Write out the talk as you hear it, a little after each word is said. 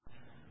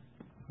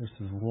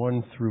verses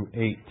 1 through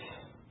 8.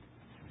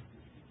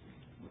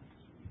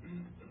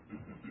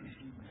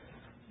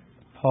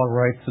 Paul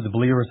writes to the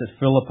believers at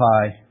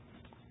Philippi,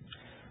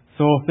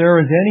 "So if there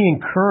is any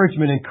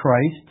encouragement in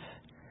Christ,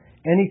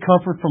 any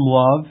comfort from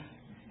love,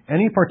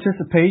 any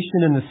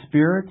participation in the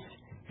Spirit,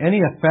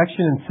 any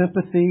affection and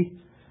sympathy,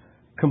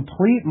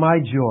 complete my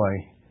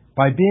joy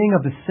by being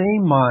of the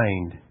same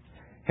mind,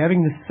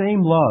 having the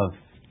same love,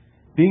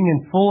 being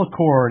in full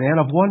accord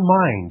and of one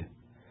mind.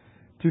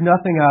 Do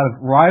nothing out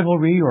of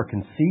rivalry or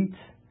conceit,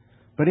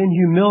 but in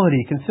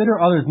humility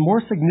consider others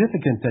more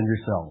significant than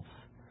yourselves.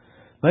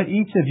 Let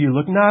each of you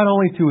look not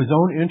only to his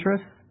own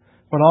interest,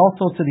 but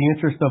also to the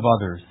interest of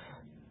others.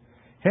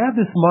 Have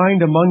this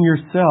mind among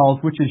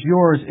yourselves, which is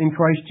yours in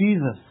Christ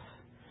Jesus,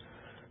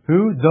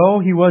 who, though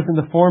he was in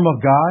the form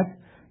of God,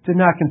 did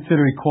not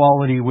consider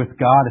equality with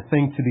God a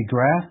thing to be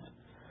grasped,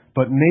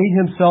 but made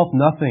himself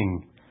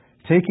nothing,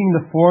 taking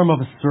the form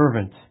of a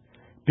servant,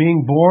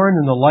 being born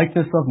in the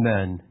likeness of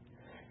men,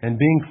 and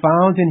being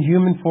found in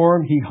human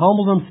form, he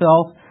humbled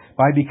himself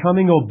by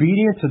becoming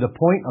obedient to the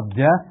point of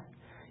death,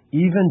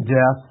 even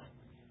death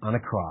on a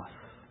cross."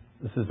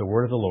 This is the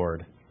word of the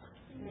Lord.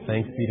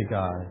 Thanks be to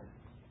God.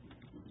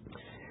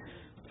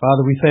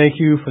 Father, we thank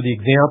you for the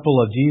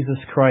example of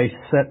Jesus Christ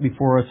set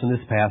before us in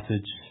this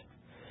passage.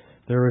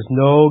 There is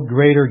no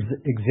greater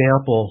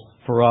example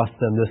for us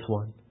than this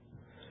one.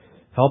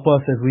 Help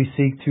us as we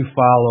seek to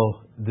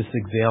follow this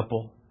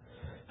example.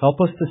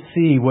 Help us to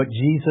see what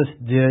Jesus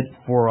did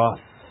for us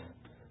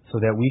so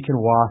that we can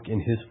walk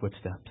in his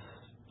footsteps.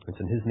 It's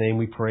in his name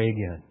we pray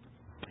again.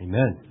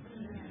 Amen.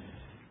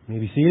 You may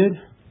be seated.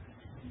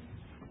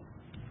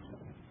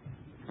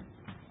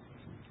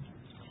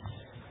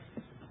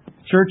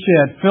 Church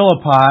at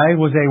Philippi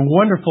was a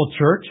wonderful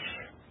church.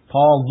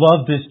 Paul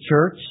loved this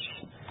church.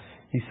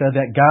 He said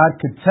that God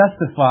could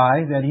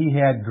testify that he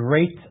had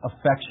great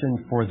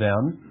affection for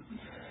them.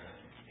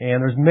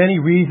 And there's many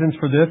reasons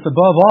for this.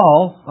 Above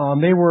all,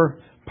 they were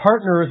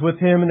partners with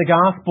him in the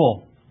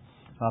gospel.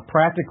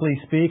 Practically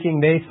speaking,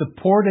 they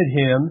supported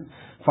him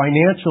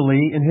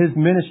financially in his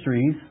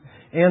ministries.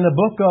 And the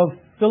book of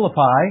the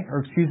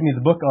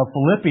book of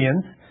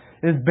Philippians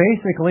is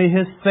basically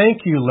his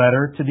thank you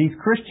letter to these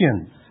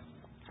Christians.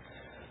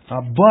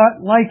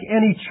 But like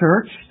any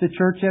church, the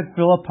church at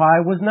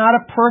Philippi was not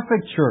a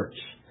perfect church.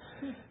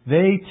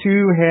 They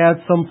too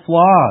had some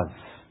flaws.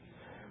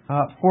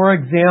 For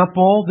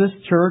example, this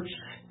church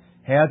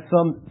had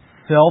some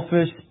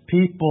selfish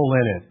people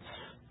in it.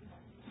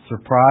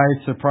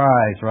 Surprise,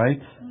 surprise,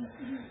 right?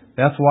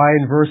 That's why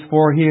in verse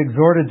 4 he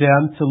exhorted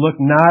them to look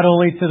not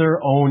only to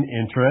their own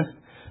interest,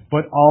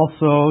 but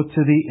also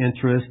to the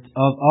interest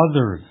of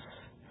others.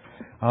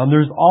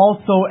 There's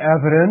also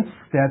evidence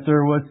that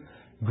there was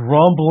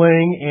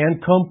grumbling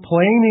and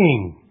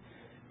complaining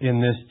in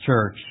this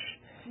church.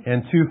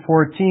 In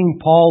 2:14,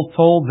 Paul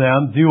told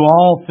them, "Do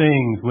all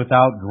things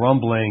without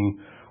grumbling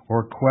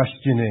or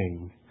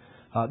questioning."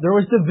 There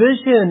was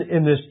division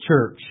in this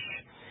church.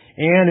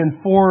 And in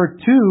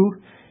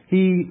 4:2,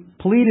 he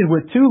pleaded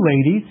with two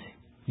ladies,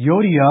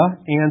 Euodia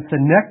and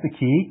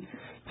Synecdoche,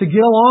 to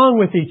get along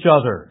with each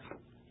other.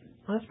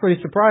 That's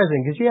pretty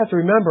surprising, because you have to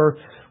remember,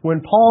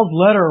 when Paul's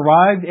letter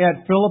arrived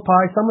at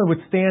Philippi, someone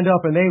would stand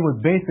up and they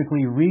would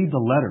basically read the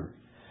letter.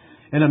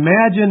 And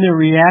imagine the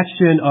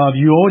reaction of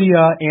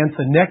Euodia and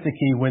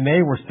Synecdoche when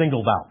they were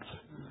singled out.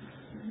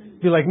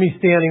 It'd be like me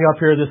standing up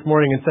here this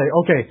morning and say,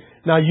 "Okay,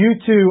 now you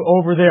two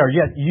over there,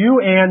 yes,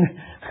 you guys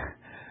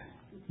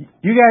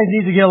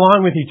need to get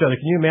along with each other."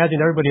 Can you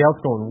imagine everybody else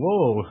going,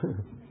 "Whoa."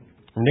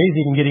 And Nate's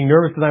even getting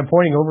nervous because I'm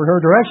pointing over in her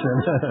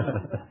direction.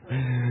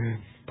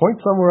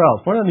 Point somewhere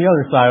else. Point on the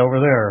other side over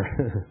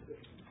there.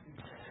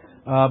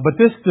 But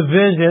this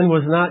division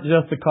was not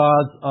just the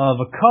cause of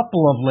a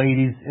couple of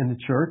ladies in the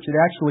church. It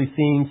actually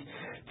seems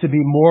to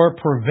be more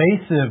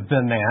pervasive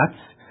than that,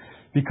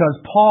 because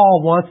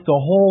Paul wants the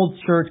whole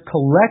church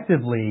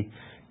collectively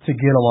to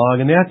get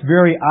along. And that's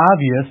very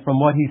obvious from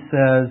what he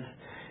says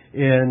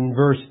in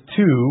verse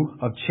 2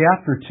 of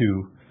chapter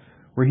 2,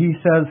 where he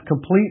says,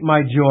 "Complete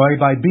my joy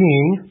by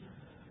being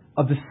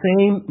of the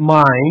same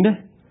mind,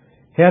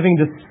 having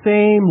the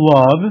same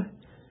love,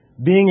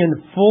 being in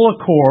full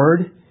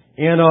accord,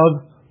 and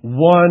of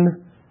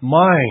one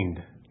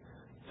mind."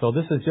 So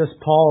this is just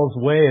Paul's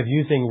way of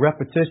using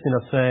repetition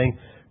of saying,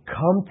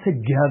 come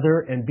together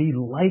and be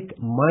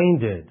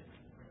like-minded.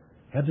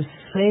 Have the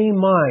same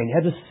mind,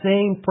 have the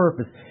same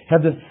purpose,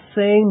 have the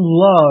same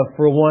love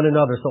for one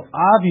another. So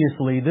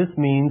obviously this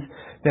means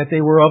that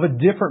they were of a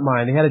different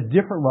mind. They had a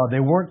different love. They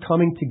weren't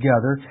coming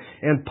together.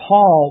 And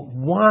Paul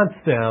wants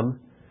them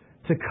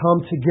to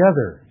come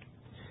together.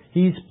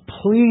 He's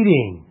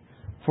pleading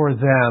for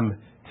them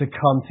to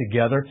come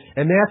together.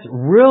 And that's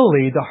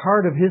really the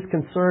heart of his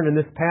concern in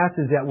this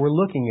passage that we're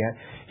looking at.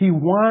 He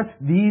wants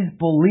these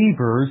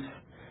believers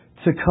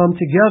to come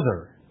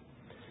together.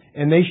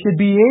 And they should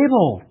be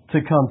able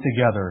to come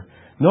together.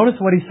 Notice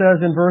what he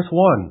says in verse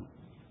 1.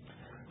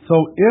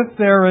 "So if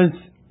there is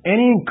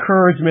any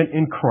encouragement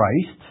in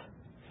Christ,"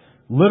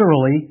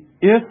 literally,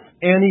 if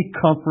any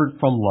comfort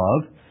from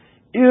love,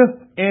 if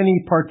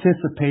any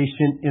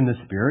participation in the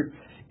Spirit,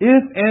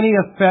 if any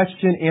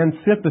affection and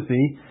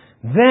sympathy,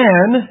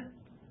 then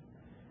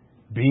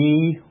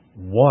be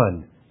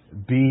one.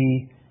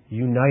 Be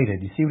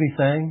united. You see what he's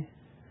saying?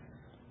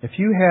 If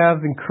you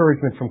have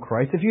encouragement from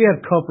Christ, if you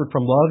have comfort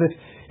from love,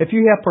 if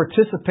you have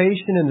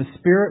participation in the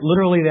Spirit,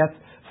 literally that's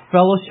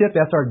fellowship,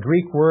 that's our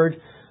Greek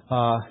word,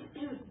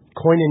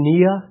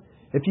 koinonia.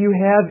 If you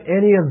have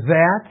any of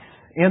that,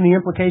 and the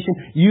implication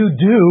you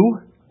do,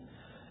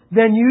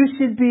 then you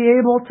should be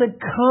able to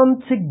come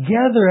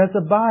together as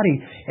a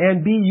body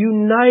and be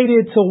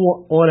united to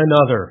one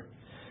another.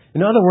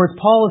 In other words,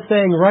 Paul is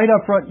saying right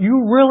up front,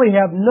 you really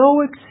have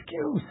no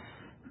excuse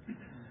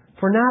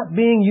for not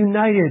being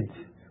united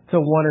to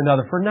one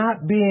another, for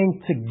not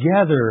being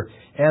together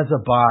as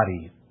a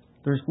body.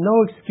 There's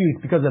no excuse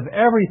because of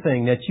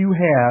everything that you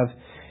have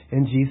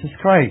in Jesus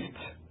Christ.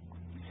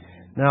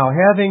 Now,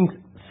 having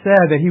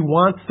said that he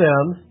wants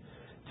them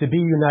to be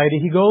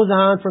united, he goes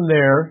on from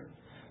there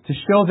to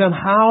show them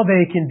how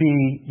they can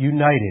be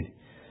united.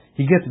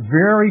 He gets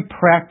very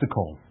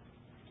practical.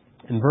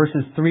 In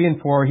verses 3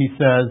 and 4, he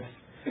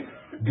says,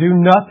 do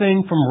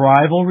nothing from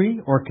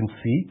rivalry or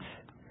conceit,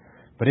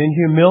 but in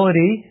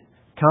humility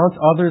count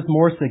others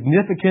more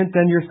significant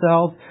than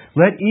yourselves.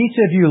 Let each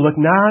of you look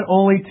not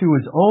only to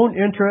his own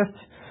interest,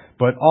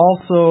 but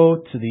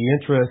also to the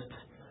interest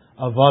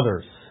of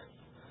others.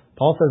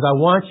 Paul says, I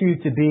want you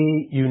to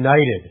be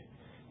united.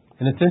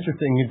 And it's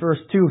interesting, in verse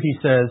 2 he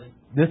says,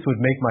 this would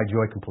make my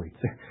joy complete.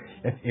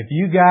 If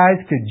you guys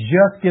could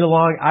just get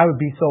along, I would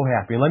be so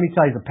happy. And let me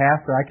tell you, as a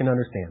pastor, I can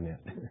understand that.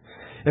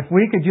 If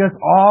we could just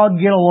all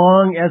get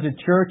along as a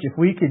church, if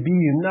we could be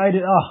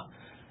united,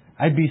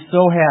 I'd be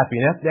so happy.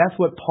 And that's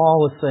what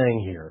Paul is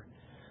saying here.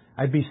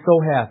 I'd be so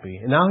happy.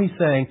 And now he's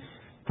saying,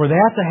 for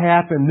that to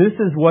happen, this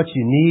is what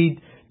you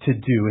need to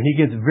do. And he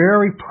gets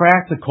very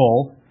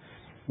practical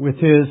with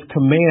his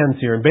commands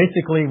here. And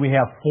basically, we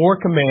have 4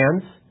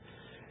 commands.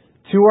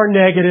 2 are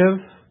negative,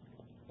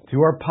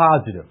 2 are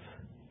positive.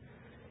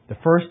 The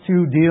first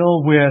 2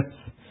 deal with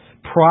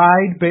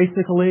pride,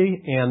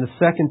 basically, and the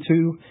second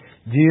 2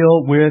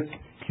 deal with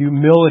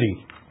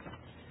humility.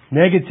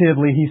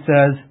 Negatively, he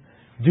says,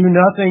 do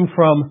nothing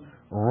from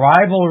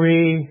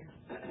rivalry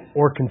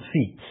or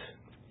conceit.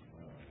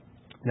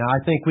 Now,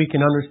 I think we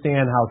can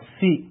understand how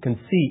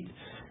conceit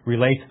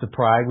relates to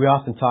pride. We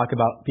often talk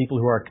about people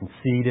who are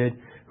conceited,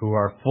 who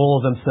are full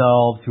of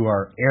themselves, who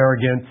are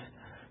arrogant.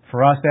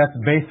 For us, that's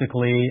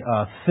basically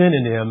a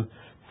synonym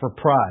for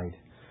pride.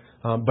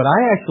 But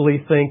I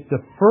actually think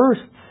the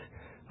first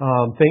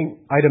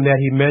item that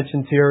he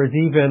mentions here is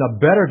even a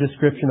better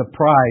description of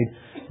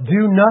pride.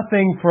 Do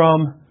nothing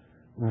from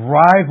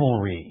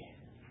rivalry.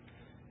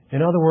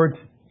 In other words,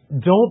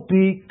 don't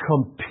be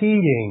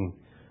competing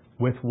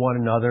with one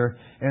another.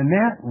 And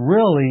that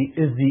really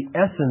is the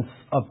essence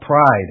of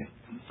pride.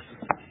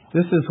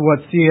 This is what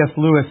C.S.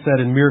 Lewis said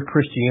in Mere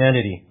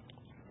Christianity.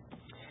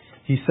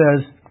 He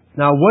says,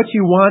 now what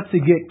you want to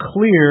get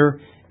clear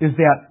is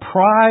that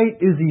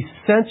pride is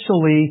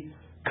essentially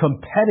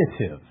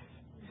competitive.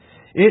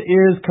 It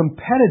is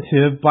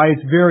competitive by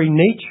its very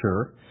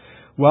nature,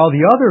 while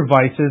the other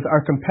vices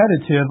are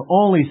competitive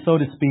only, so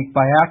to speak,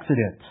 by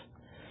accident.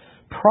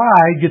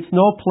 Pride gets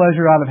no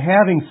pleasure out of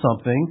having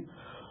something,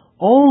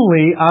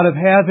 only out of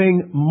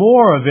having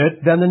more of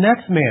it than the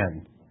next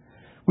man.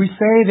 We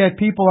say that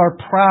people are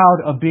proud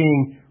of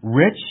being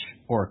rich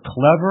or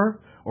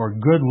clever or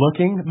good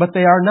looking, but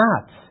they are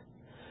not.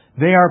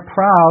 They are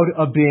proud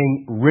of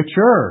being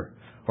richer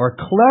or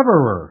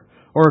cleverer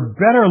or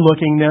better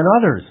looking than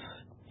others.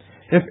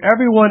 If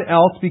everyone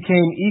else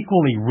became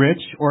equally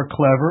rich or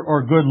clever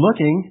or good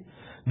looking,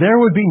 there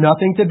would be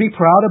nothing to be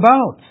proud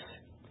about.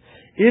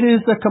 It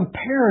is the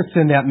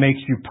comparison that makes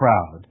you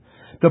proud,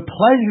 the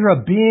pleasure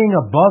of being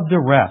above the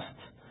rest.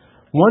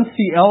 Once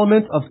the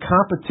element of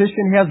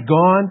competition has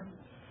gone,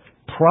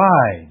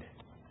 pride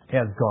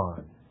has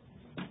gone.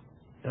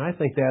 And I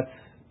think that's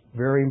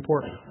very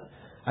important.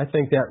 I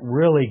think that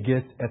really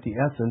gets at the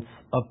essence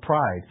of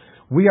pride.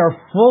 We are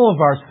full of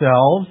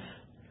ourselves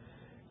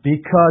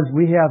because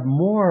we have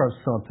more of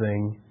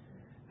something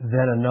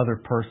than another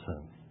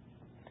person.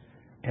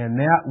 And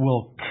that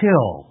will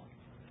kill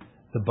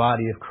the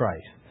body of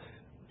Christ,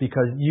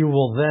 because you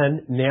will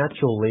then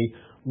naturally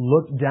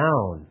look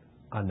down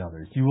on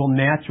others. You will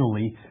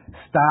naturally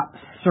stop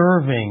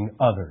serving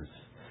others,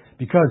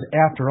 because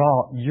after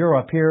all, you're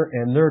up here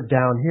and they're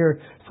down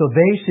here, so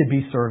they should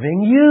be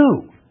serving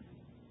you.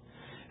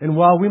 And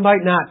while we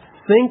might not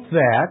think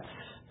that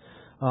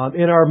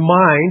in our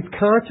minds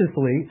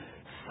consciously,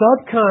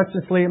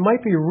 subconsciously, it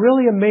might be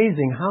really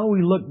amazing how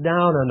we look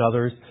down on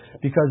others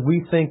because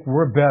we think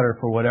we're better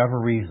for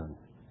whatever reason.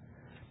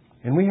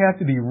 And we have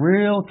to be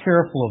real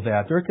careful of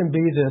that. There can be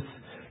this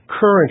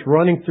current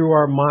running through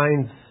our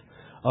minds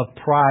of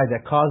pride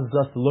that causes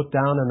us to look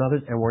down on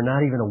others, and we're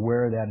not even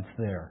aware that it's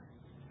there.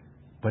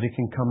 But it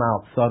can come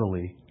out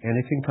subtly, and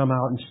it can come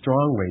out in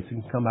strong ways.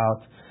 It can come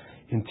out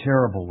in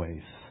terrible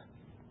ways.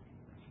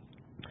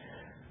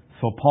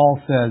 So Paul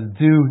says,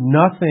 do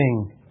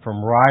nothing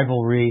from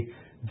rivalry,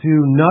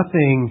 do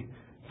nothing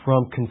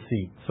from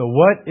conceit. So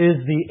what is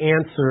the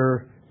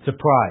answer to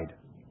pride?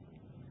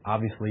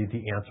 Obviously,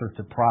 the answer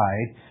to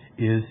pride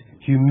is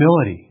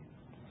humility.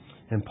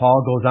 And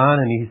Paul goes on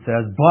and he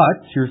says,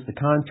 but, here's the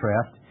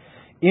contrast,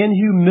 in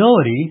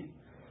humility,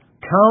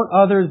 count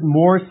others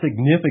more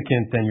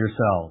significant than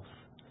yourselves.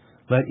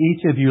 Let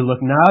each of you look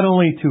not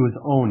only to his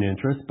own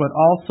interest, but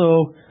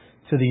also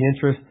to the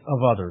interest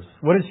of others.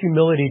 What does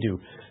humility do?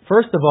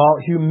 First of all,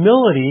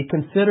 humility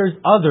considers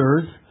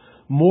others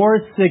more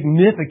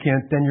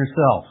significant than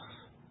yourself.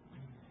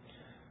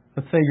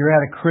 Let's say you're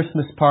at a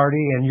Christmas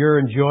party and you're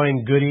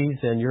enjoying goodies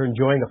and you're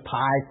enjoying a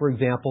pie, for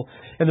example,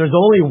 and there's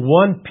only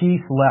one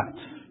piece left.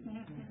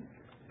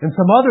 And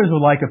some others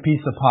would like a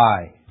piece of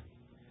pie.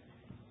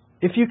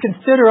 If you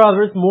consider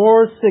others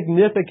more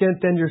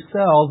significant than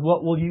yourselves,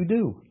 what will you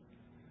do?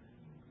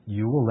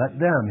 You will let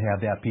them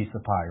have that piece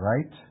of pie,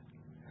 right?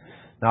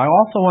 Now, I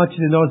also want you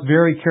to notice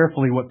very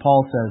carefully what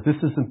Paul says.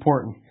 This is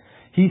important.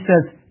 He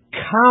says,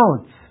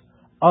 count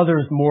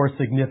others more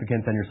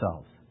significant than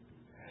yourselves.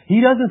 He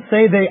doesn't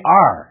say they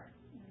are.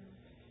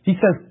 He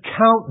says,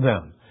 count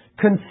them.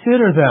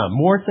 Consider them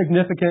more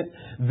significant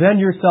than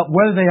yourself,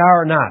 whether they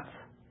are or not.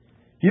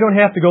 You don't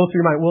have to go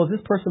through your mind, well, is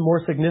this person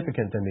more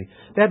significant than me?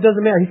 That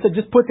doesn't matter. He said,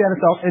 just put that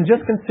aside and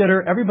just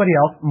consider everybody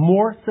else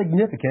more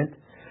significant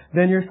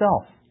than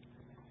yourself.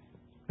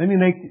 Let me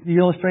make the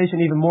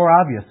illustration even more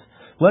obvious.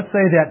 Let's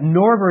say that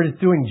Norbert is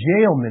doing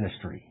jail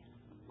ministry.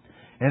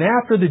 And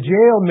after the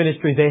jail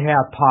ministry, they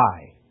have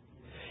pie.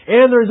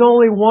 And there's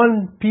only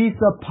one piece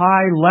of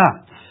pie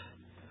left.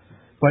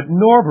 But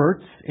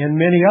Norbert and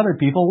many other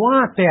people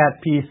want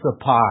that piece of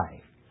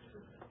pie.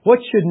 What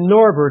should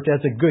Norbert,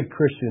 as a good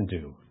Christian,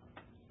 do?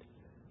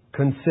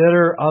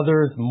 Consider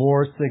others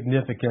more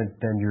significant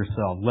than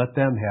yourself. Let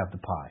them have the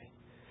pie.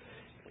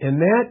 In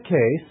that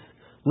case,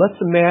 let's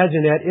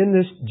imagine that in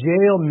this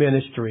jail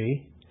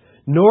ministry,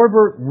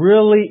 Norbert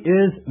really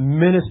is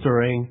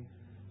ministering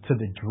to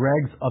the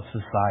dregs of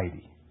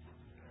society.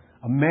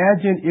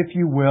 Imagine, if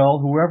you will,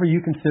 whoever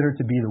you consider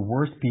to be the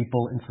worst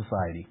people in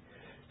society.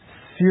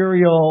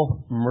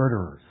 Serial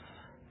murderers,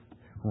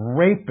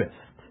 rapists,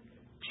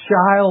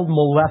 child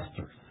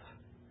molesters.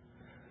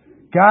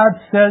 God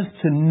says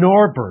to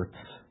Norbert,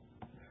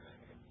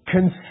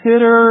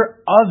 consider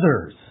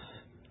others.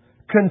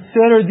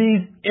 Consider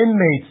these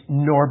inmates,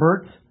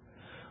 Norbert,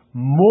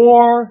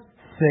 more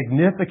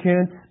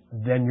significant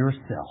than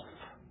yourself.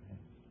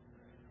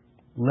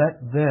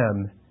 Let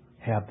them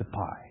have the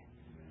pie.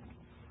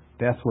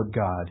 That's what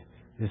God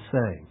is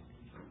saying.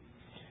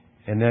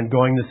 And then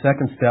going the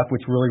second step,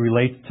 which really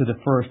relates to the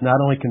first, not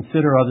only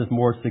consider others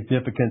more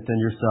significant than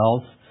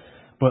yourselves,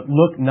 but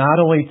look not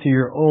only to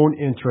your own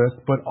interest,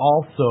 but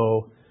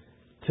also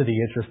to the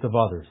interest of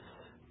others.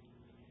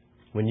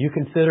 When you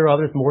consider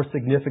others more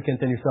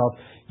significant than yourself,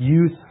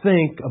 you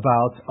think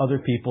about other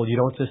people. You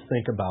don't just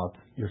think about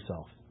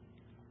yourself.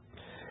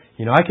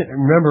 You know, I can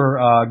remember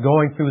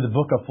going through the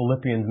book of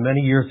Philippians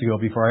many years ago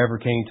before I ever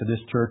came to this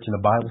church in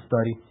a Bible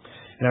study.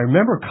 And I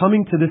remember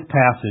coming to this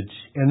passage,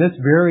 and this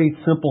very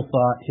simple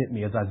thought hit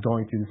me as I was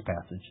going through this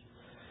passage.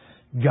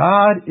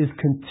 God is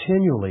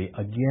continually,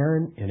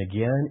 again and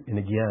again and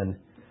again,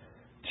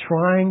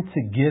 trying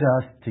to get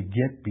us to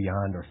get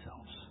beyond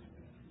ourselves.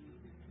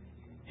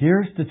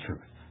 Here's the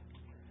truth.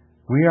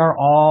 We are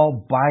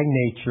all by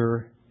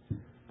nature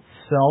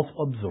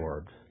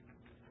self-absorbed,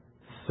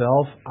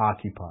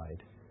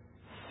 self-occupied,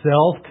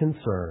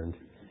 self-concerned,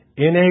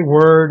 in a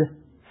word,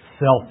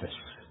 selfish.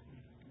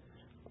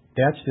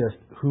 That's just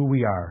who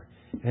we are.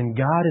 And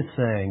God is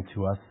saying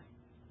to us,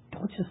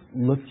 don't just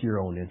look to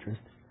your own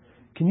interest.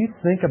 Can you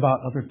think about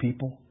other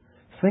people?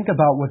 Think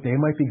about what they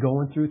might be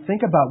going through.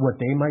 Think about what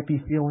they might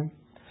be feeling.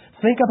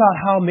 Think about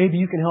how maybe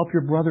you can help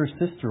your brother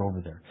or sister over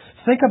there.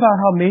 Think about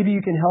how maybe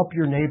you can help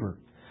your neighbor.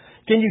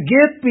 Can you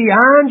get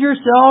beyond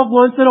yourself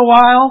once in a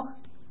while?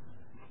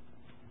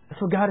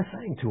 That's what God is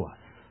saying to us.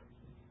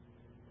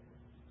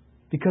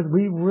 Because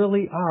we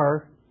really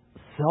are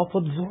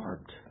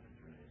self-absorbed.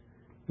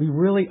 We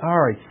really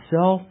are a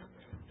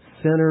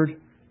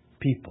self-centered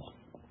people.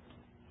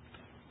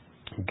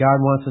 God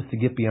wants us to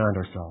get beyond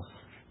ourselves.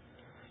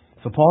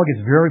 So Paul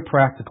gets very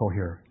practical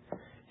here.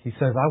 He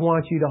says, I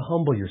want you to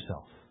humble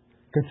yourself.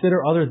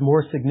 Consider others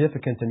more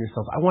significant than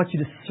yourself. I want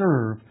you to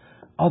serve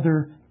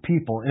other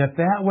people. And if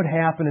that would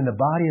happen in the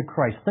body of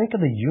Christ, think of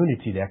the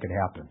unity that could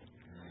happen.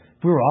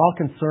 If we were all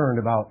concerned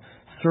about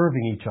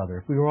serving each other,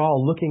 if we were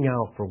all looking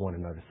out for one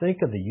another, think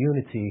of the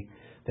unity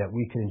that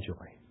we can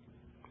enjoy.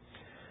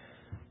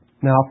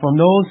 Now, from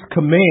those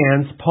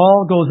commands,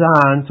 Paul goes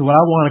on to what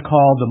I want to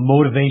call the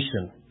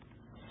motivation.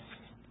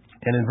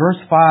 And in verse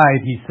 5,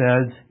 he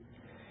says,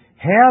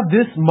 have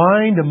this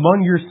mind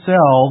among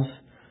yourselves,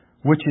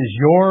 which is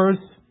yours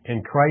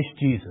in Christ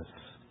Jesus.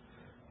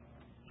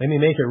 Let me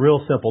make it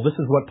real simple. This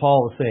is what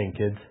Paul is saying,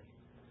 kids.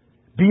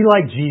 Be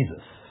like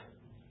Jesus.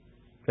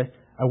 Okay?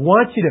 I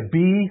want you to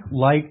be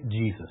like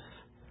Jesus.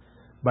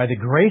 By the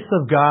grace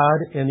of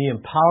God and the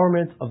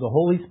empowerment of the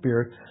Holy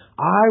Spirit,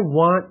 I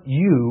want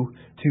you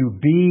to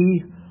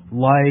be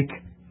like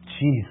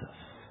Jesus.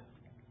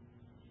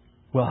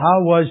 Well,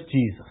 how was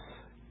Jesus?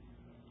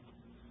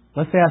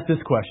 Let's ask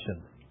this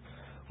question.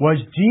 Was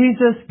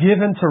Jesus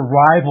given to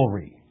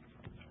rivalry?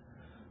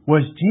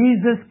 Was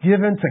Jesus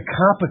given to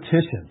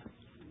competition?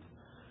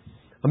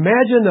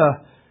 Imagine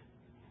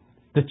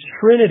the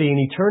Trinity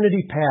in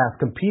eternity past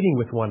competing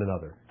with one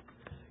another.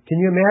 Can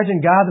you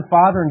imagine God the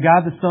Father and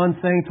God the Son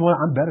saying to one,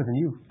 I'm better than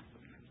you.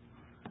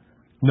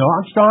 No,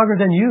 I'm stronger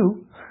than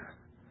you.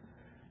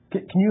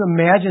 Can you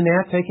imagine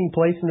that taking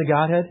place in the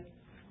Godhead?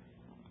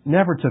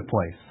 Never took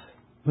place.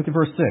 Look at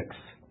verse 6.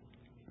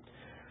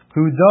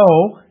 Who,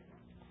 though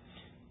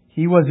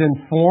he was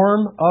in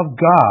form of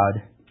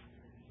God,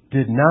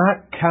 did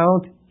not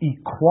count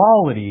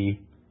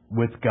equality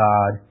with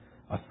God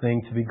a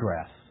thing to be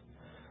grasped.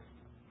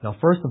 Now,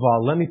 first of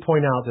all, let me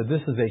point out that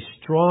this is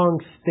a strong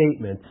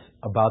statement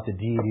about the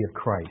deity of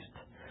Christ.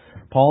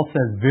 Paul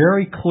says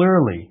very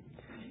clearly,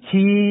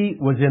 He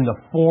was in the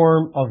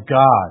form of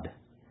God.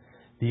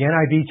 The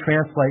NIV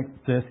translates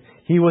this,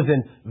 He was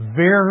in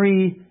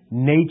very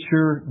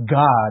nature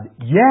God,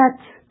 yet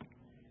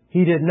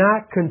He did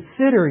not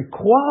consider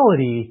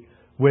equality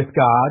with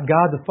God,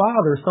 God the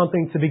Father,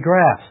 something to be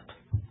grasped.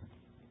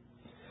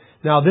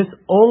 Now, this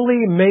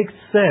only makes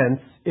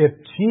sense if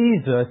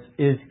Jesus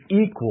is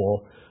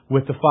equal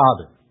with the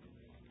Father.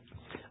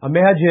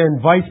 Imagine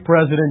Vice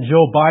President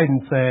Joe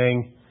Biden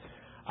saying,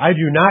 I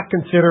do not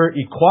consider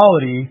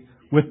equality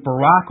with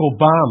Barack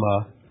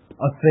Obama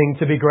a thing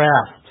to be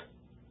grasped.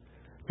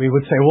 We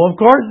would say, well, of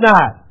course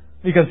not,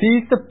 because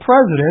he's the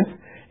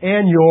president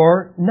and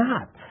you're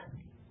not.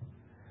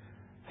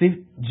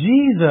 See,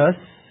 Jesus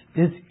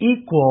is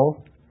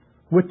equal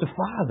with the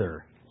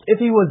Father. If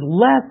He was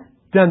less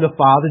than the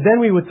Father, then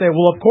we would say,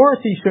 well, of course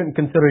He shouldn't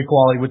consider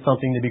equality with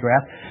something to be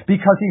grasped,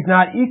 because He's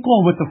not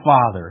equal with the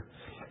Father.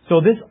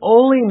 So this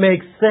only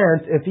makes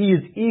sense if He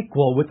is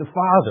equal with the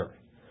Father.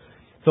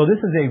 So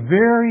this is a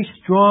very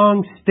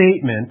strong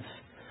statement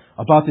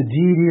about the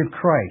deity of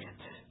Christ.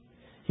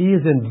 He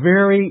is in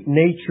very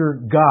nature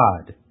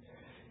God.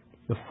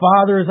 The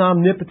Father is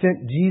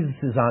omnipotent. Jesus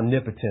is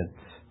omnipotent.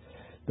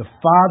 The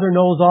Father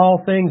knows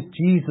all things.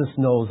 Jesus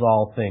knows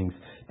all things.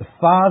 The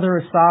Father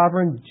is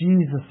sovereign.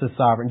 Jesus is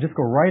sovereign. Just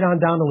go right on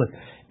down the list.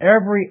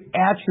 Every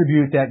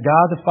attribute that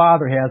God the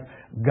Father has,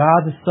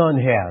 God the Son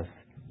has,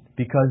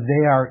 because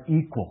they are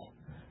equal.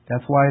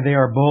 That's why they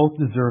are both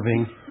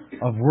deserving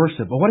of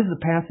worship. But what does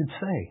the passage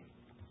say?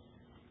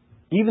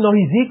 Even though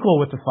He's equal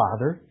with the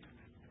Father,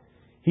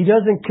 He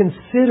doesn't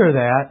consider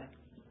that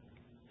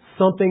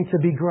something to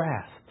be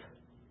grasped,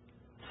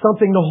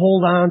 something to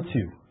hold on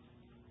to.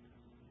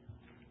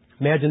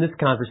 Imagine this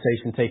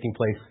conversation taking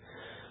place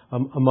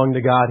among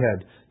the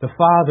Godhead. The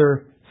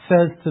Father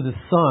says to the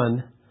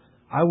Son,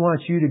 I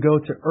want you to go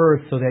to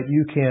earth so that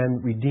you can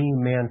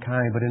redeem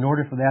mankind. But in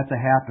order for that to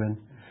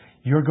happen,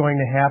 you're going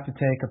to have to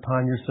take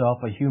upon yourself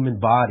a human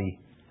body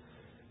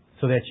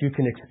so that you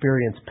can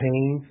experience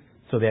pain,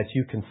 so that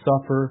you can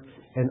suffer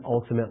and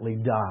ultimately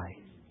die.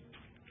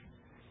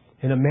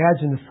 And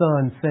imagine the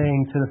Son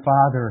saying to the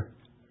Father,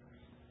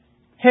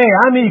 hey,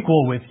 I'm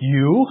equal with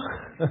you.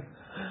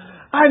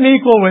 I'm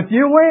equal with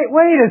you.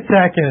 Wait a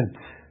second.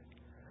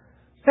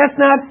 That's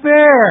not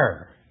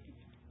fair.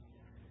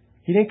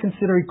 He didn't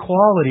consider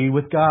equality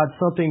with God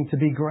something to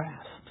be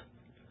grasped.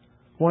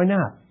 Why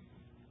not?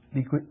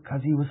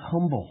 Because He was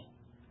humble.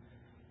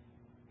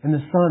 And the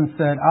Son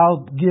said,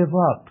 I'll give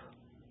up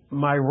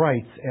my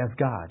rights as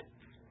God.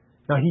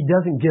 Now, He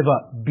doesn't give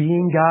up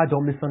being God,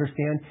 don't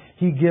misunderstand.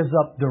 He gives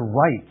up the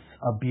rights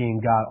of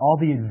being God, all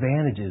the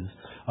advantages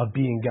of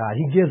being God.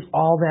 He gives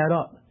all that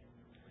up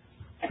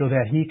so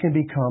that He can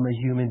become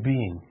a human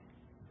being,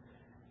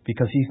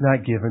 because He's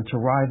not given to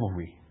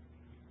rivalry.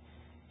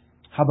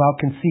 How about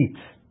conceit?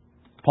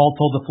 Paul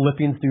told the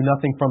Philippians, do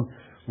nothing from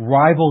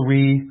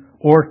rivalry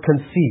or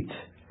conceit.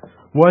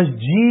 Was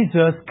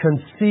Jesus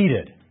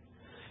conceited?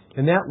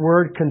 And that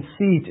word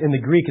conceit in the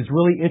Greek is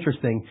really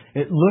interesting.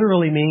 It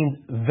literally means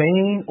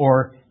vain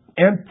or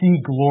empty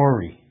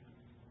glory.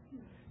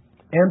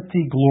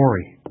 Empty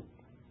glory.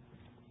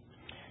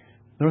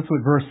 Notice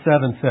what verse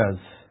 7 says.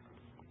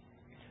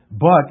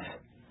 But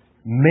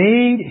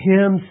made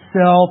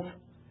Himself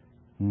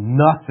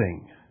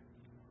nothing.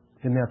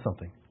 Isn't that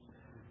something?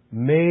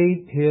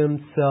 Made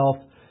Himself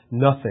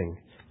nothing.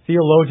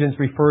 Theologians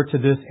refer to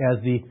this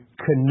as the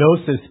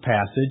kenosis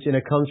passage, and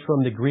it comes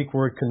from the Greek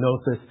word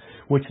kenosis,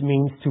 which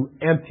means to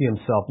empty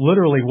Himself.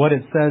 Literally, what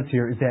it says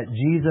here is that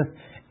Jesus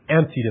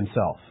emptied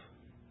Himself.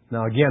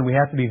 Now, again, we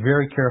have to be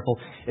very careful.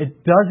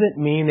 It doesn't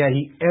mean that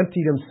He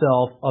emptied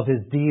Himself of His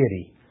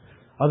deity.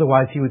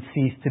 Otherwise, He would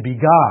cease to be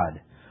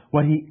God.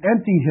 What He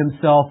emptied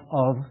Himself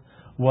of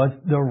was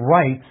the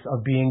rights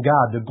of being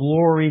God, the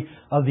glory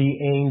of the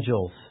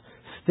angels,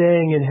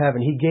 staying in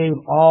heaven. He gave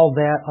all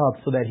that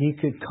up so that He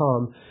could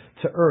come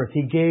to earth.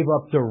 He gave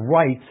up the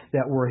rights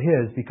that were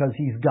His because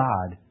He's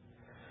God.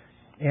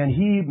 And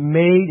He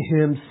made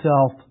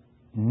Himself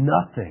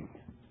nothing.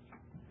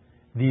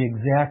 The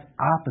exact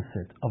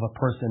opposite of a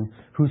person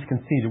who's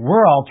conceited.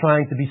 We're all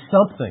trying to be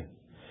something.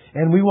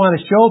 And we want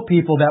to show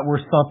people that we're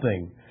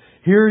something.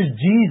 Here's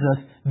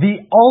Jesus the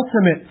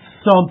ultimate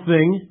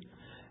something,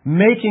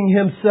 making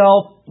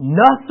himself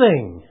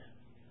nothing.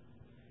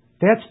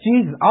 That's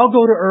Jesus. I'll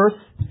go to earth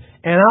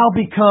and I'll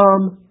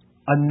become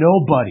a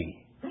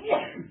nobody.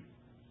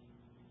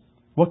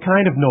 What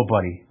kind of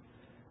nobody?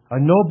 A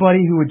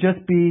nobody who would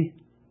just be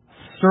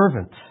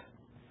servant,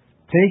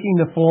 taking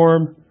the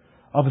form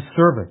of a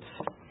servant.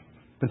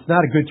 But it's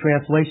not a good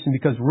translation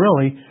because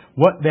really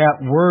what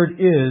that word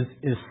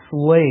is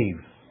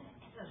slave.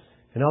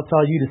 And I'll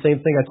tell you the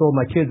same thing I told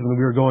my kids when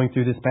we were going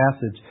through this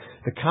passage.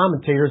 The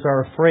commentators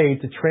are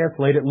afraid to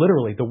translate it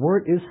literally. The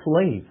word is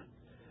slave.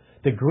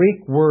 The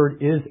Greek word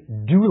is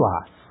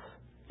doulos.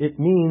 It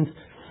means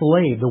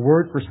slave. The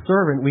word for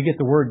servant, we get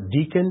the word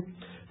deacon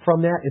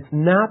from that. It's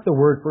not the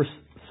word for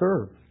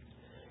serve.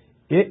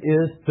 It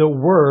is the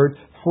word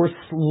for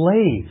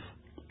slave.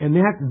 And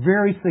that's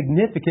very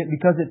significant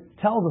because it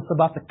tells us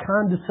about the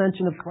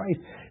condescension of Christ.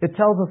 It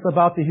tells us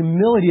about the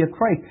humility of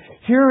Christ.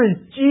 Here is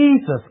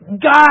Jesus,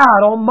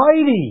 God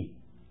Almighty,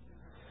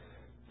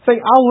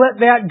 saying, I'll let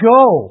that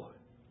go.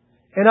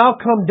 And I'll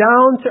come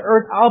down to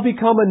earth. I'll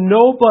become a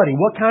nobody.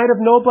 What kind of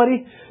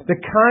nobody? The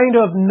kind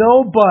of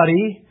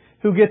nobody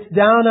who gets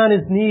down on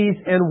his knees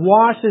and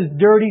washes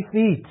dirty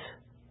feet.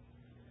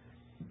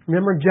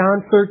 Remember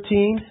John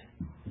 13?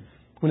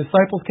 When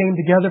disciples came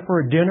together for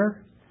a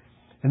dinner?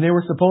 And they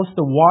were supposed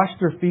to wash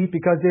their feet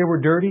because they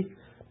were dirty?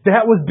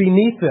 That was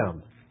beneath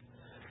them.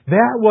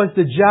 That was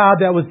the job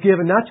that was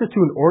given not just to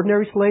an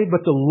ordinary slave,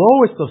 but the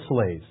lowest of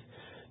slaves.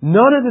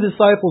 None of the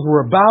disciples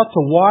were about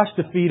to wash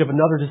the feet of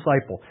another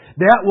disciple.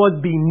 That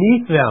was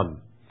beneath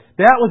them.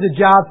 That was a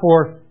job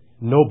for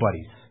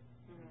nobodies.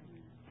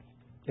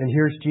 And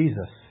here's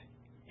Jesus.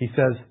 He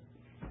says,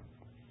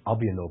 I'll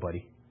be a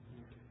nobody.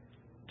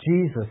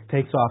 Jesus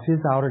takes off his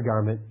outer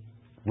garment,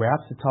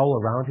 wraps a towel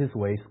around his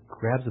waist,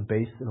 grabs a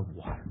basin of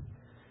water,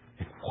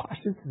 and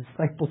washes the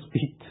disciples'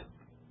 feet.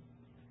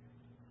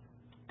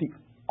 The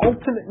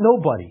ultimate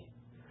nobody.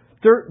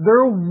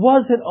 There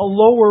wasn't a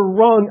lower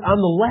rung on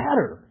the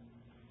ladder.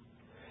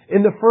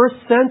 In the first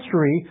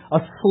century, a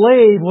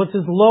slave was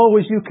as low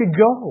as you could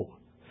go.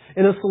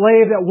 And a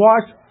slave that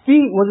washed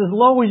feet was as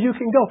low as you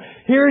can go.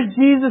 Here's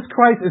Jesus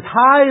Christ, as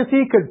high as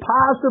he could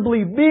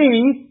possibly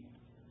be,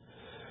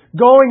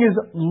 going as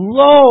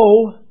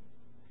low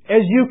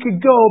as you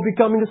could go,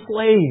 becoming a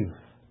slave.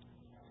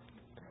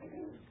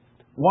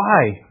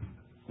 Why?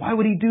 Why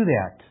would he do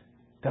that?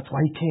 That's why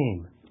he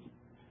came.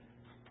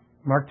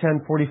 Mark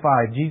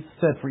 10:45, Jesus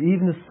said, for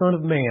even the Son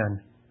of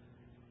Man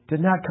did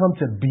not come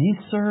to be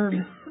served,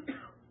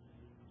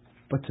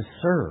 but to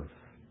serve,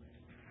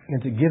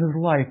 and to give his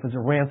life as a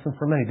ransom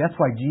for many. That's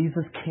why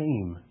Jesus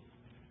came,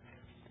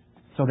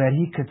 so that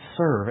he could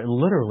serve, and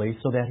literally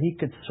so that he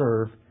could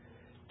serve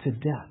to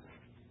death.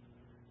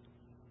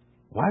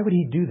 Why would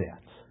he do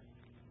that?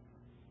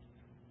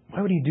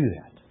 Why would he do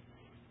that?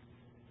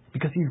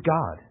 Because he's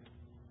God.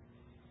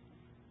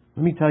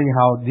 Let me tell you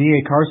how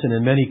D.A. Carson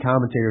and many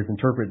commentators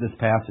interpret this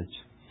passage.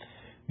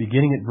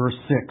 Beginning at verse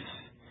 6,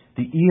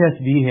 the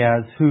ESV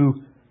has,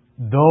 who,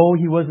 though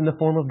he was in the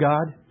form of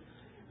God,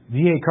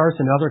 D.A.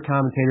 Carson and other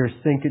commentators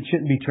think it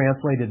shouldn't be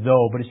translated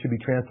though, but it should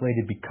be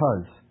translated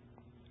because.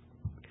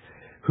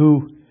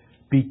 Who,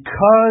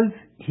 because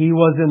he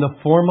was in the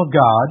form of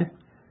God,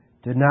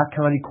 did not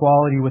count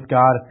equality with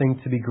God a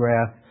thing to be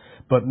grasped,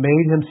 but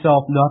made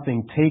himself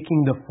nothing,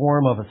 taking the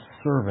form of a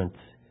servant,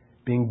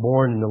 being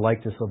born in the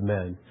likeness of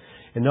men.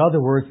 In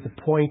other words,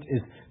 the point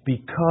is,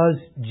 because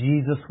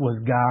Jesus was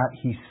God,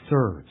 he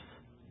serves.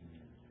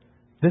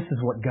 This is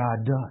what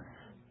God does.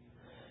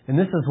 And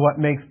this is what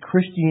makes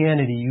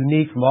Christianity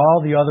unique from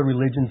all the other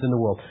religions in the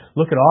world.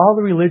 Look at all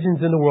the religions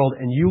in the world,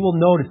 and you will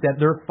notice that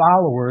their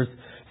followers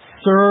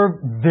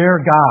serve their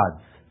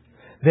gods.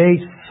 They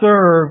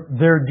serve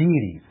their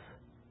deities.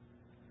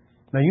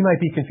 Now you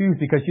might be confused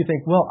because you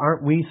think, well,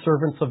 aren't we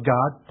servants of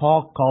God?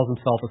 Paul calls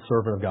himself a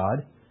servant of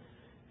God.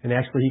 And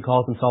actually he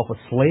calls himself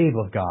a slave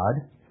of God.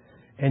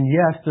 And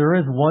yes, there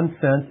is one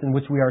sense in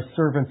which we are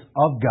servants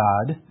of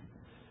God.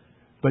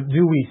 But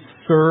do we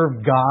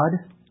serve God?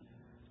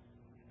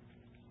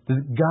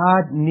 Does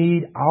God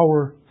need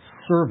our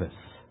service?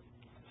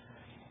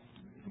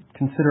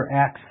 Consider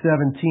Acts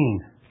 17.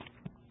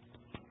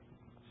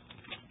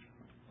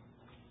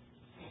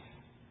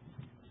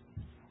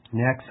 In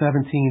Acts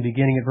 17,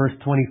 beginning at verse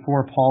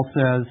 24, Paul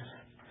says,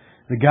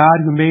 the God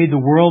who made the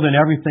world and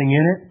everything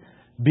in it,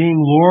 being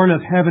Lord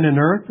of heaven and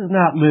earth, does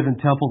not live in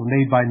temples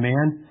made by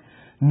man,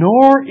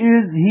 nor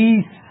is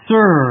he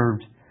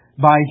served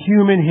by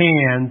human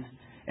hands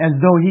as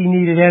though he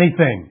needed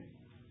anything.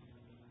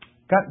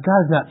 God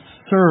is not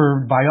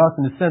served by us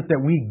in the sense that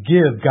we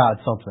give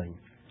God something.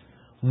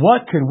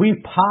 What could we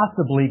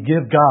possibly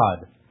give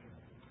God?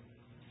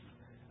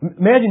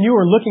 Imagine you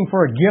were looking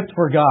for a gift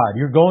for God.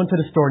 You're going to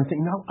the store and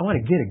thinking, no, I want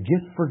to get a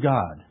gift for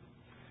God.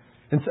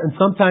 And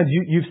sometimes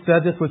you've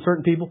said this with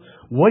certain people.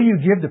 What do you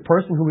give the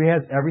person who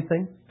has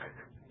everything?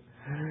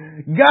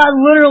 God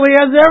literally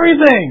has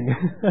everything.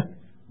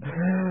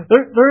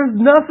 There's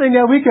nothing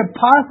that we could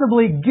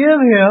possibly give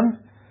him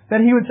that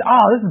he would say,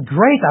 oh, this is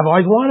great. I've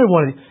always wanted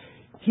one of these.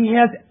 He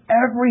has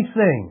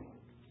everything.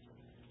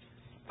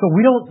 So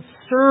we don't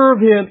serve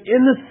Him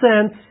in the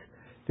sense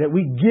that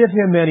we give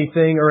Him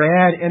anything or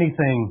add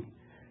anything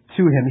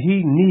to Him.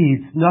 He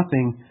needs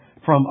nothing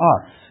from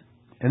us.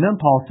 And then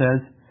Paul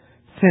says,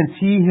 since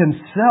He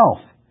Himself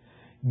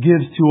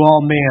gives to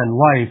all man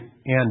life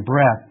and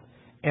breath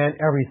and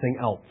everything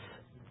else.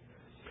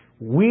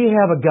 We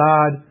have a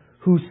God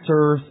who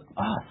serves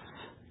us.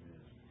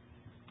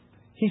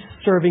 He's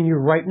serving you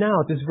right now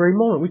at this very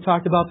moment. We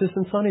talked about this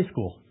in Sunday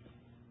school.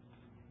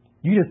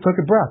 You just took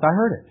a breath. I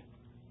heard it.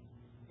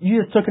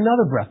 You just took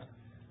another breath.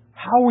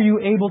 How were you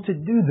able to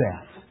do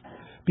that?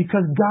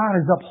 Because God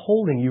is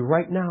upholding you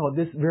right now at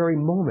this very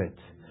moment.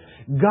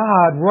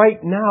 God right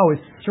now is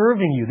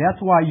serving you.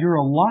 That's why you're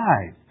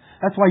alive.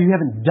 That's why you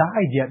haven't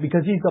died yet,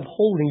 because He's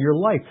upholding your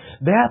life.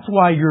 That's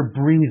why you're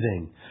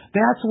breathing.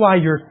 That's why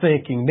you're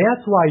thinking.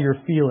 That's why you're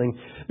feeling.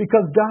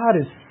 Because God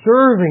is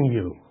serving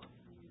you.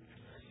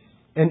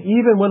 And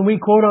even when we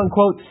quote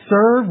unquote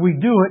serve, we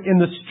do it in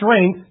the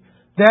strength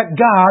that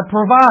God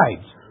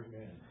provides.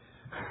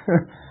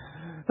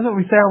 That's what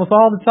we say almost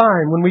all the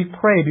time when we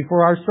pray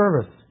before our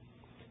service.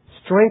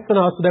 Strengthen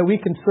us so that we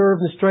can serve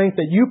the strength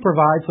that You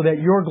provide so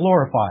that You're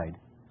glorified.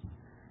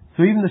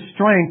 So even the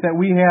strength that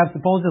we have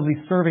supposedly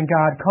serving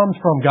God comes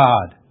from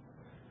God.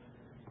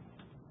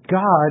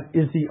 God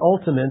is the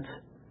ultimate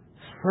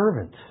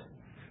servant.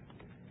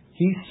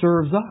 He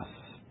serves us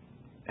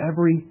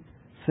every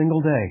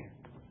single day.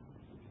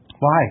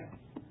 Why?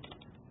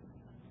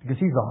 Because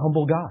He's a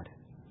humble God.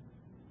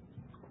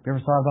 You ever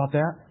thought about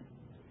that?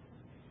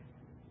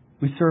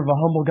 We serve a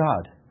humble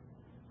God.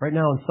 Right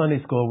now in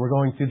Sunday school, we're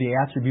going through the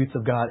attributes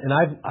of God. And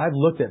I've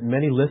looked at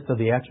many lists of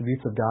the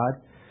attributes of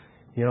God.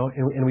 You know,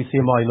 and we see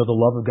them all. You know, the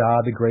love of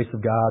God, the grace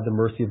of God, the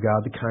mercy of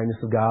God, the kindness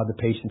of God,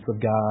 the patience of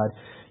God,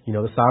 you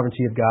know, the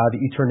sovereignty of God, the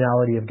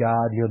eternality of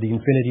God, you know, the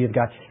infinity of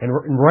God. And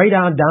right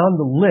on down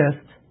the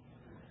list,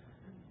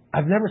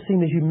 I've never seen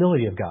the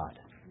humility of God.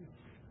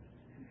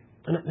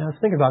 And I was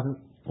thinking about,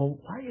 well,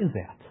 why is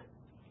that?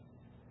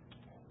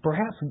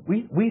 Perhaps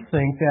we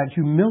think that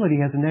humility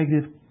has a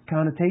negative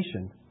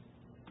connotation.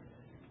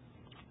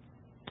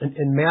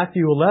 In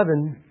Matthew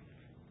 11,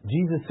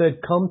 Jesus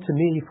said, "Come to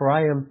me, for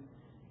I am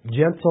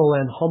gentle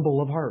and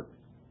humble of heart."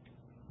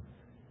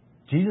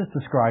 Jesus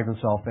described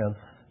Himself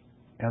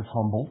as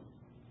humble.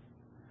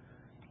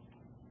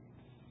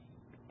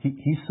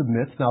 He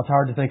submits. Now, it's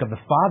hard to think of the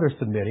Father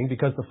submitting,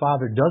 because the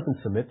Father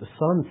doesn't submit. The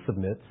Son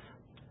submits.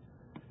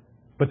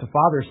 But the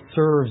Father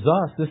serves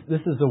us.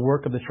 This is the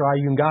work of the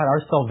triune God.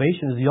 Our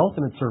salvation is the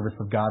ultimate service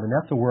of God, and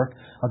that's the work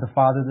of the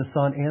Father, the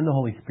Son, and the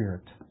Holy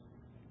Spirit.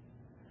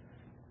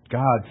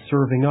 God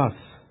serving us.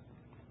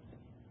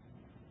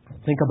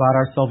 Think about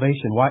our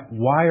salvation.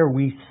 Why are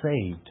we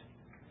saved?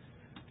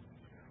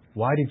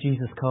 Why did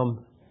Jesus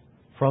come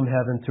from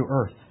heaven to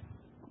earth?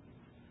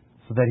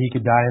 So that He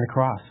could die on the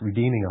cross,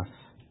 redeeming us.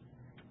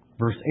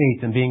 Verse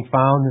 8, and being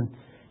found in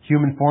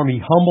human form, He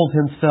humbled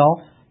Himself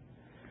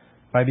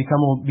by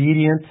becoming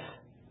obedient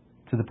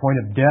to the point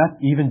of death,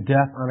 even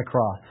death on a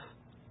cross.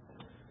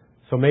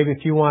 So maybe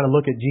if you want to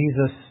look at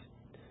Jesus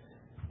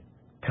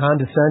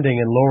condescending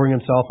and lowering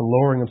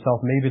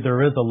Himself, maybe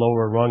there is a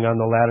lower rung on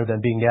the ladder than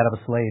being that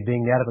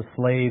of a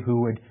slave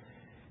who would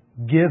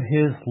give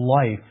his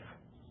life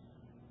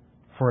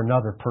for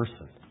another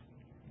person.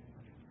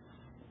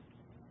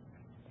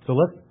 So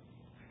let's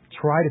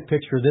try to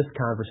picture this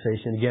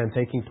conversation again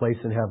taking place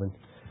in heaven.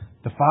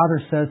 The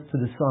Father says to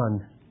the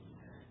Son,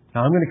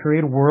 now I'm going to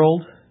create a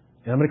world,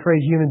 and I'm going to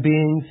create human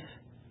beings,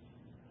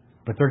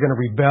 but they're going to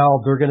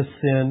rebel, they're going to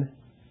sin,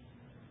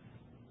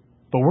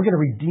 but we're going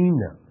to redeem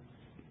them.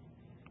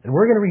 And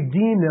we're going to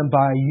redeem them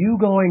by you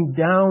going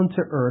down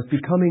to earth,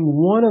 becoming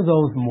one of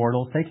those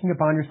mortals, taking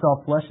upon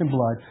yourself flesh and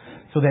blood,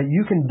 so that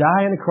you can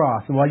die on the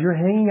cross. And while you're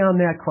hanging on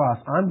that cross,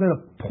 I'm going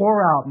to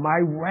pour out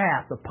my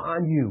wrath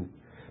upon you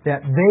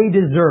that they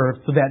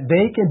deserve, so that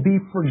they can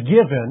be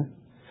forgiven,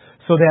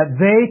 so that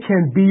they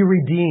can be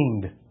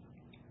redeemed.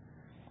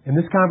 And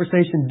this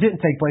conversation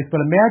didn't take place, but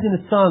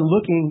imagine the Son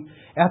looking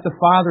at the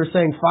Father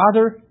saying,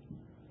 Father,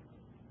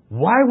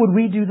 why would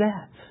we do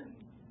that?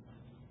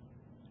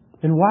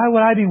 And why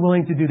would I be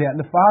willing to do that? And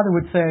the Father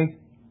would say,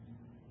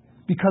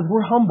 because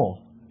we're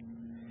humble.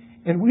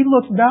 And we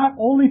look not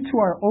only to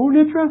our own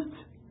interest,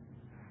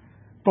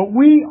 but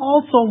we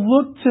also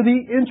look to the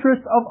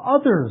interest of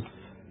others.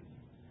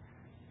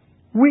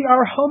 We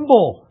are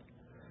humble.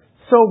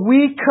 So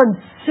we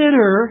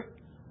consider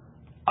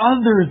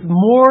others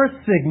more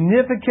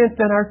significant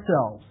than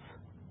ourselves.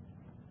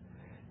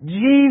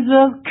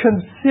 Jesus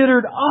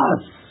considered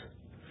us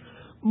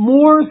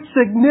more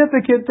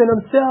significant than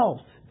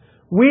Himself.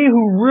 We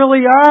who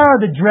really are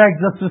the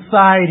dregs of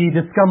society,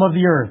 the scum of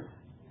the earth.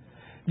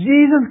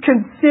 Jesus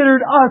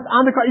considered us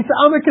on the cross. He said,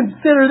 I'm going to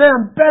consider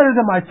them better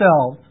than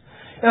myself.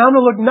 And I'm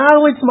going to look not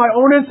only to my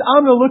own interests,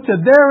 I'm going to look to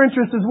their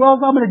interests as well.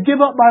 So I'm going to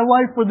give up my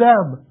life for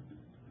them.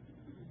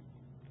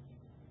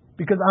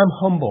 Because I'm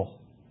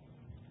humble.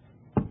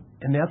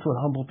 And that's what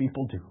humble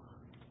people do.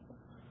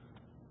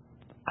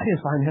 I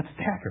just find that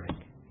staggering.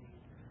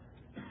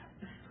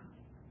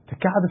 To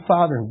God the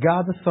Father and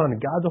God the Son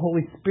and God the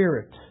Holy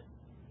Spirit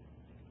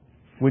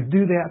would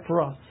do that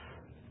for us.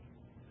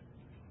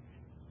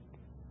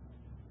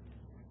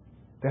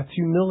 That's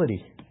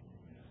humility.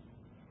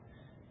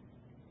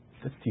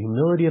 That's the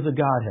humility of the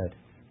Godhead,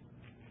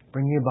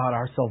 bringing about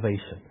our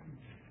salvation.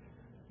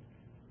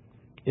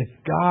 If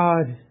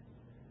God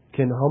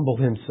can humble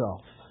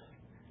Himself,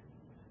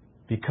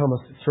 become a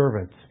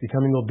servant,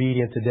 becoming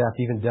obedient to death,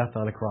 even death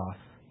on a cross,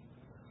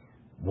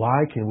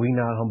 why can we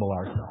not humble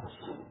ourselves?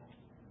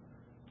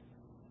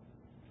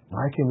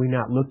 Why can we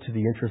not look to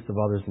the interests of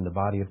others in the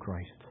body of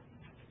Christ?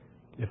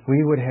 If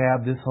we would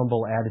have this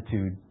humble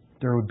attitude,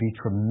 there would be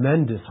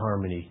tremendous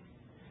harmony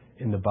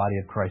in the body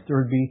of Christ. There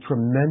would be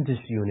tremendous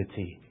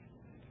unity,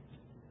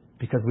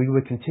 because we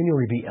would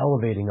continually be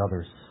elevating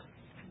others,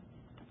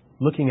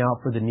 looking out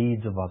for the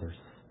needs of others,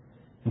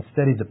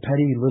 instead of the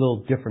petty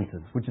little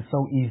differences, which is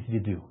so easy to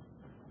do.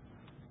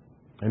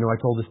 I know I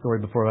told this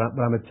story before,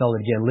 but I'm going to tell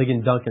it again.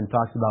 Ligon Duncan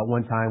talks about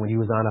one time when he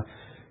was on a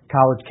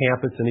college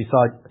campus and he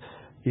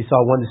saw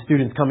one of the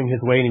students coming his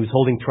way and he was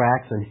holding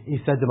tracts, and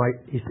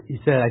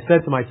I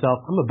said to myself,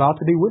 I'm about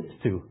to be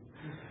witnessed to.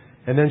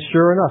 And then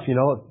sure enough,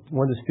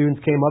 one of the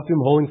students came up to him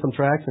holding some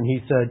tracts and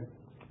he said,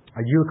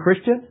 "Are you a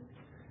Christian?"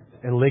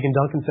 And Ligon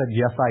Duncan said,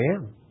 "Yes, I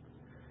am."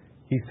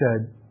 He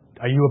said,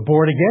 "Are you a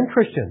born again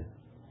Christian?"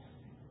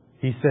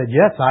 He said,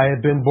 "Yes, I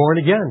have been born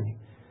again."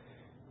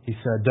 He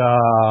said,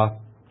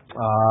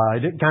 I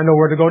didn't kind of know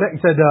where to go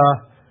next. He said,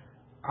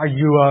 "Are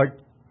you a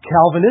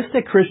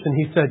Calvinistic Christian?"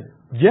 He said,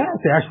 "Yes,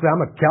 actually,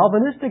 I'm a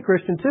Calvinistic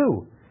Christian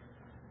too."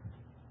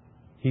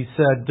 He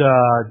said,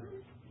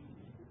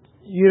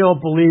 "You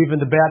don't believe in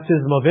the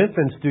baptism of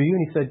infants, do you?"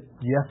 And he said,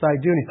 "Yes, I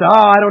do." And he said,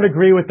 "Oh, I don't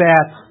agree with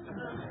that.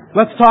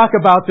 Let's talk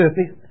about this."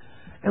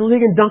 And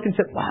Ligon Duncan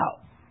said, "Wow,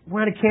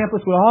 we're on a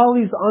campus with all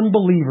these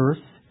unbelievers,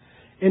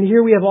 and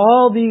here we have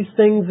all these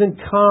things in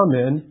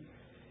common,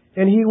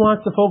 and he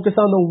wants to focus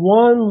on the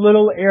one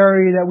little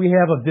area that we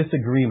have of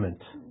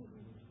disagreement."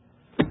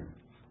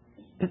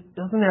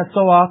 Doesn't that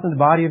so often the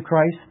body of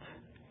Christ?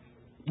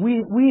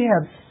 We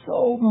have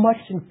so much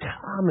in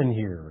common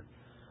here.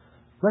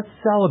 Let's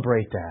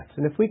celebrate that.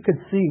 And if we could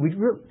see,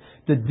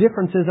 the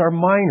differences are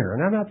minor.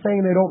 And I'm not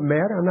saying they don't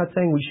matter. I'm not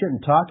saying we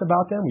shouldn't talk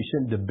about them. We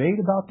shouldn't debate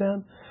about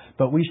them.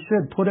 But we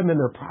should put them in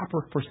their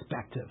proper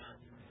perspective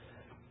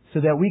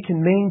so that we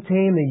can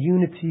maintain the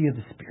unity of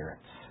the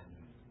spirits,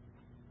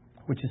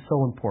 which is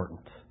so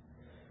important.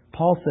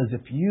 Paul says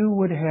if you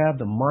would have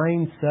the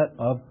mindset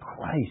of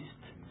Christ,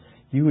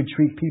 you would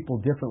treat people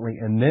differently,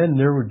 and then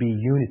there would be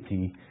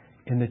unity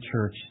in the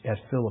church at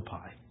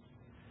Philippi.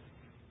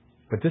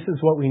 But this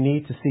is what we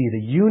need to see.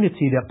 The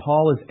unity that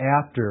Paul is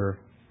after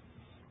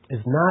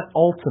is not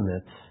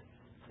ultimate.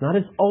 It's not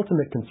his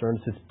ultimate concern.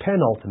 It's his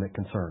penultimate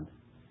concern.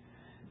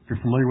 If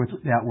you're familiar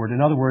with that word. In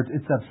other words,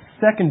 it's a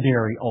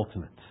secondary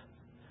ultimate.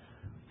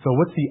 So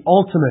what's the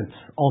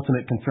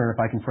ultimate concern, if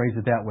I can phrase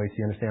it that way so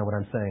you understand what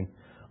I'm saying?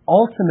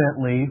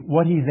 Ultimately,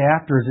 what he's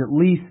after is at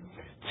least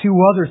two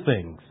other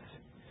things.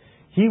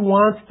 He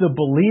wants the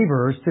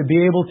believers to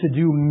be able to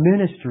do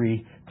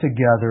ministry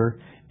together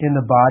in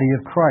the body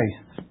of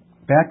Christ.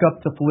 Back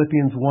up to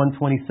Philippians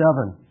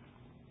 1:27.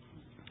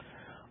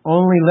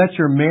 "Only let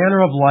your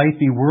manner of life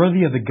be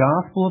worthy of the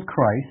gospel of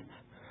Christ,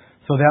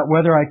 so that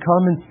whether I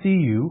come and see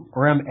you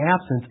or am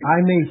absent,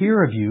 I may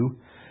hear of you,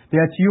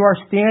 that you are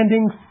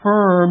standing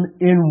firm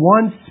in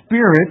one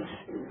spirit,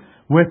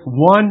 with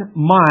one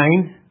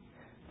mind."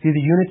 See the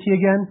unity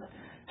again?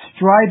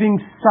 "Striving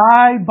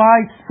side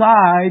by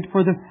side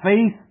for the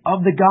faith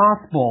of the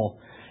gospel,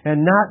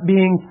 and not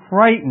being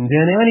frightened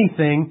in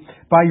anything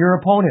by your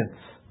opponents."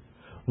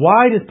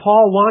 Why does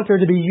Paul want there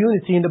to be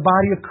unity in the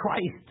body of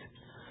Christ?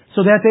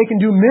 So that they can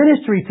do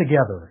ministry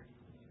together.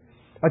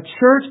 A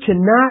church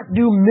cannot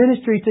do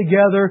ministry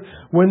together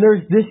when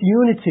there's this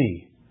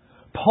unity.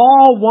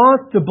 Paul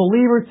wants the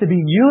believers to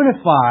be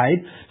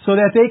unified so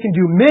that they can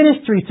do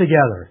ministry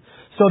together.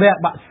 So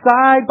that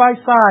side by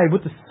side,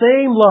 with the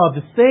same love,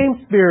 the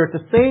same spirit,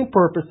 the same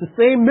purpose, the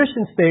same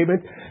mission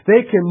statement,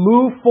 they can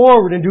move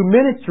forward and do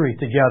ministry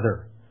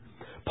together.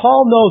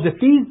 Paul knows if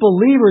these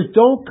believers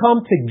don't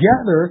come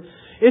together,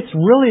 it's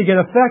really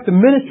going to affect the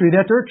ministry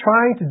that they're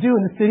trying to do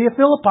in the city of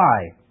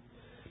Philippi.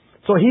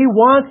 So he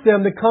wants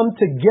them to come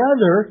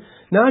together,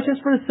 not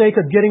just for the sake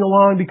of getting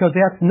along because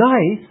that's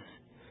nice,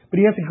 but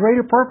he has a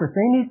greater purpose.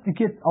 They need to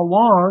get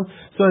along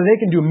so that they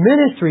can do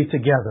ministry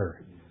together.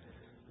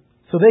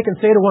 So they can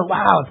say to one,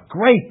 "Wow, it's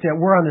great that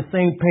we're on the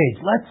same page.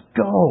 Let's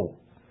go."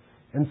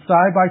 And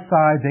side by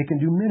side, they can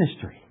do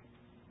ministry.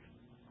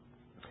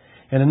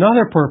 And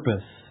another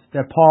purpose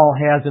that Paul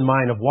has in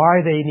mind of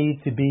why they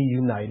need to be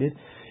united,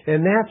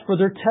 and that's for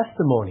their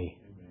testimony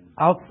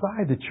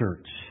outside the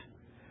church.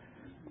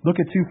 Look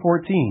at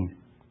 2:14.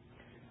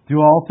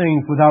 "Do all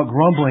things without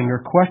grumbling or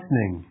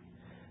questioning,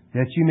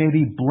 that you may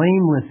be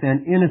blameless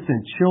and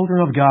innocent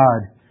children of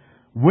God,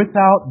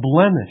 without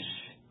blemish,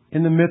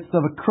 in the midst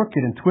of a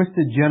crooked and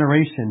twisted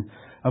generation,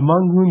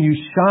 among whom you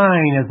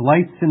shine as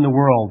lights in the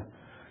world,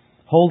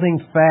 holding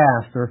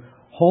fast or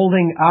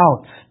holding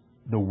out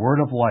the word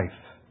of life."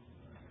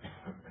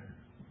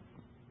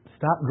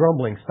 Stop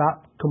grumbling.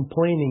 Stop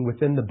complaining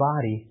within the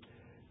body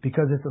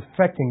because it's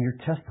affecting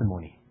your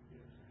testimony.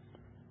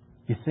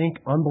 You think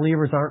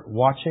unbelievers aren't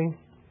watching?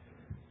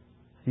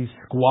 You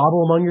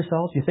squabble among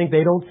yourselves? You think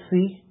they don't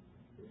see?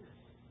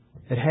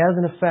 It has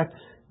an effect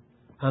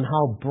on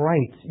how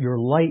bright your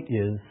light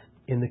is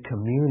in the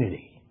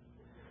community.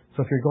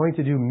 So if you're going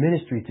to do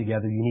ministry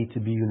together, you need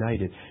to be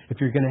united. If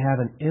you're going to have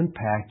an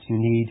impact, you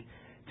need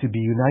to be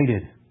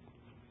united.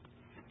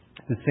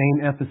 The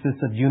same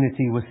emphasis of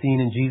unity was seen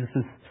in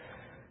Jesus'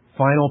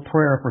 final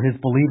prayer for His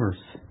believers.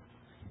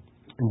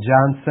 In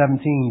John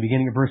 17,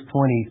 beginning at verse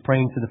 20, He's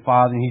praying to the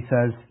Father and He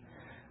says,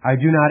 I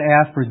do not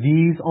ask for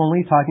these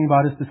only, talking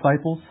about His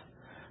disciples,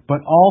 but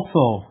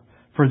also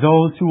for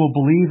those who will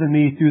believe in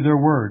Me through their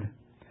word,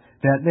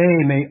 that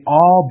they may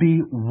all be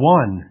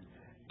one,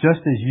 just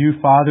as You,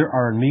 Father,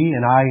 are in Me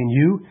and I in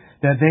You,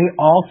 that they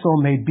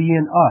also may be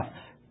in us,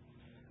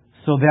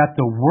 so that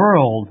the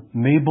world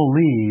may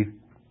believe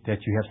that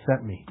You have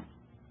sent Me.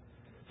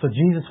 So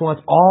Jesus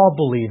wants all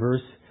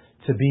believers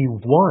to be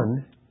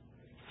one,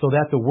 so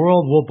that the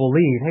world will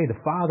believe, hey,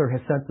 the Father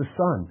has sent the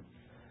Son.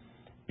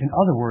 In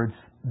other words,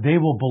 they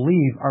will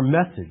believe our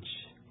message.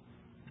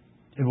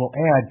 It will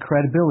add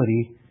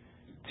credibility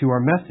to our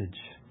message.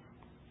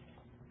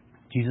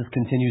 Jesus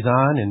continues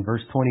on in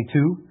verse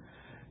 22,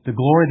 the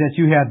glory that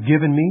You have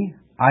given Me,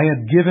 I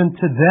have given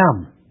to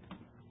them.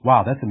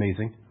 Wow, that's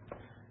amazing.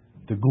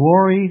 The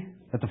glory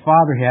that the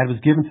Father had was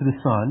given to the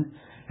Son,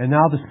 and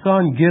now the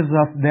Son gives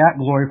us that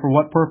glory for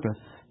what purpose?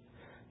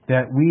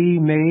 That we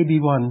may be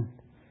one,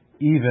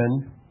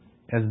 even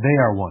as they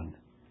are one.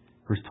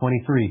 Verse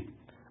 23,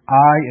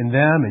 I and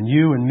them and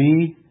You and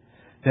Me,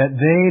 that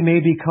they may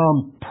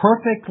become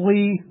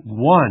perfectly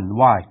one.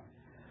 Why?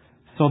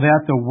 So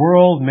that the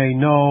world may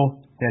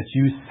know that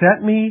You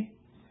sent Me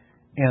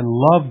and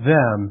love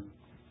them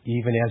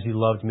even as You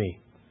loved Me.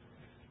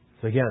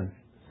 So again,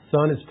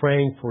 Son is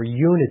praying for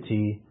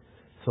unity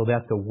so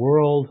that the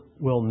world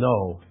will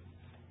know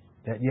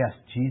that yes,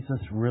 Jesus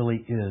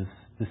really is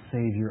the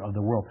Savior of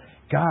the world.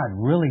 God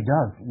really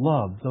does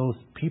love those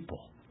people.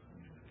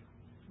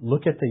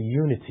 Look at the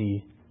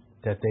unity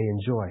that they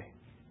enjoy.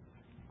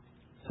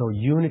 So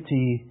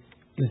unity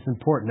is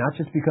important, not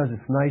just because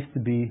it's nice to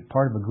be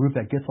part of a group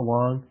that gets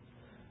along,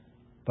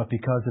 but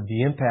because of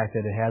the impact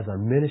that it has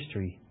on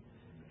ministry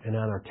and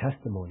on our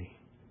testimony.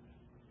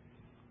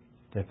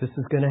 If this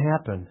is going to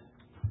happen,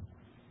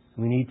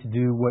 we need to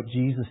do what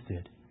Jesus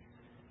did.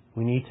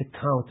 We need to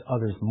count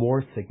others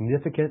more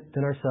significant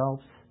than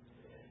ourselves,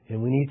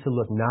 and we need to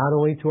look not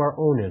only to our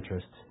own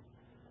interest,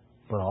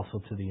 but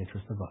also to the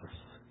interest of others.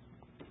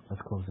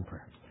 Let's close in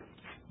prayer.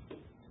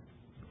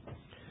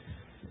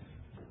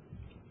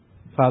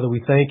 Father,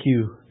 we thank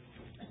You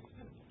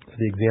for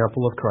the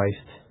example of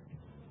Christ,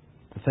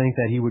 to think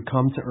that He would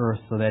come to earth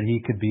so that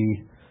He could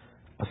be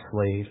a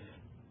slave,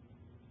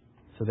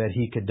 so that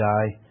He could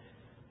die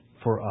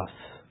for us.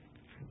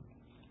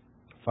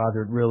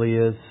 Father, it really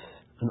is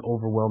an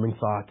overwhelming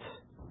thought.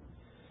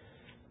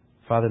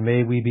 Father,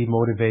 may we be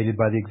motivated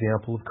by the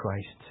example of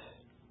Christ.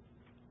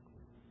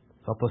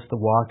 Help us to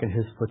walk in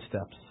His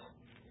footsteps.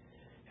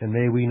 And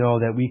may we know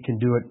that we can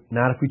do it,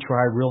 not if we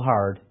try real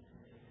hard,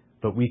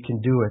 but we can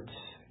do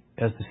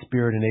it as the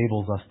Spirit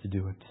enables us to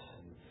do it,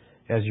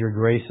 as Your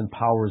grace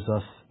empowers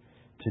us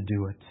to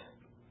do it.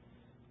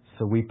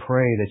 So we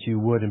pray that You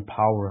would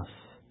empower us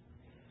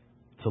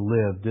to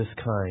live this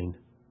kind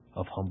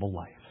of humble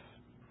life.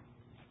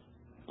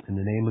 In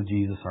the name of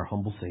Jesus, our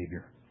humble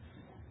Savior.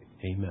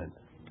 Amen.